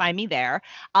definitely Mm-hmm. find me there.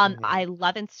 Mm-hmm. I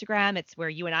love Instagram. It's where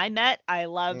you and I met. I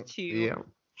love to Yeah.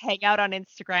 hang out on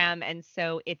Instagram, and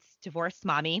so it's Divorced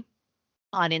Mommy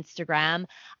on Instagram.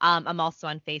 I'm also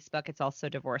on Facebook. It's also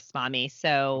Divorced Mommy.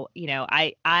 So,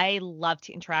 I love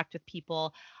to interact with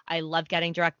people. I love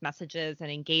getting direct messages and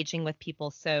engaging with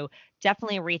people. So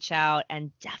definitely reach out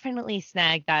and definitely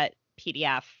snag that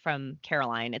PDF from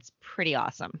Caroline. It's pretty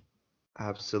awesome.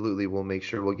 Absolutely. We'll make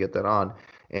sure we'll get that on.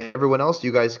 And everyone else,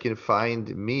 you guys can find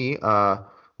me.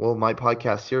 Well, my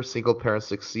podcast here, Single Parents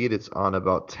Succeed, it's on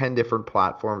about 10 different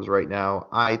platforms right now.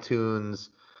 iTunes.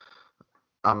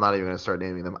 I'm not even going to start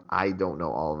naming them. I don't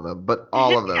know all of them, but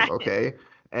all of them, okay?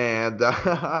 And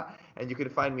and you can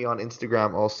find me on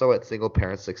Instagram also at Single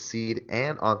Parents Succeed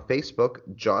and on Facebook,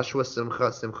 Joshua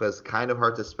Simcha. Simcha is kind of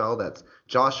hard to spell. That's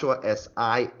Joshua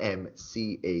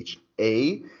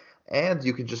Simcha. And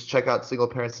you can just check out Single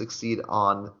Parents Succeed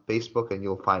on Facebook and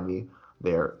you'll find me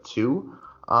there too.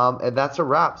 And that's a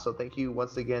wrap. So thank you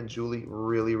once again, Julie.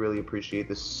 Really, really appreciate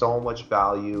this. So much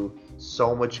value,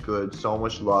 so much good, so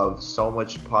much love, so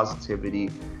much positivity.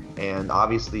 And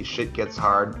obviously, shit gets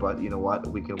hard, but you know what?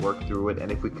 We can work through it.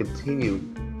 And if we continue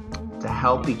to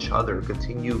help each other,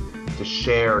 continue to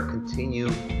share, continue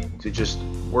to just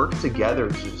work together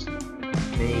to just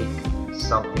make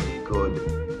something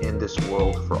good in this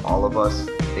world for all of us,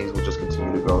 things will just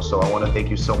continue to grow. So I want to thank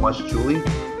you so much, Julie.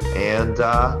 And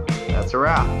that's a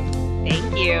wrap.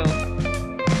 Thank you.